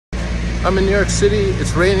I'm in New York City,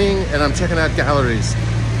 it's raining, and I'm checking out galleries.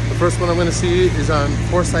 The first one I'm going to see is on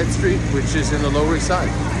Forsyth Street, which is in the Lower East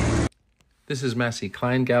Side. This is Massey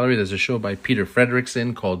Klein Gallery. There's a show by Peter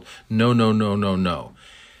Frederiksen called No, No, No, No, No.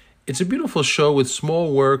 It's a beautiful show with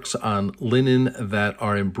small works on linen that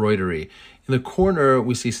are embroidery. In the corner,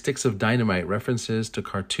 we see sticks of dynamite, references to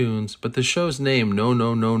cartoons, but the show's name, No,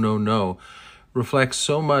 No, No, No, No, reflects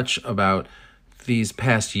so much about these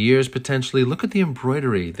past years, potentially. Look at the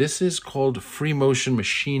embroidery. This is called free motion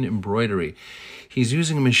machine embroidery. He's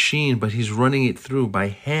using a machine, but he's running it through by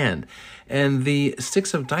hand. And the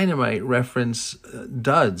sticks of dynamite reference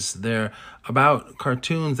duds. They're about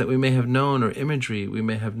cartoons that we may have known or imagery we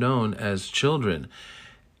may have known as children.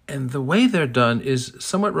 And the way they're done is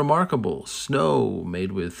somewhat remarkable. Snow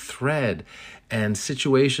made with thread and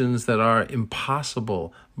situations that are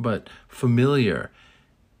impossible but familiar.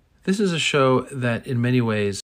 This is a show that in many ways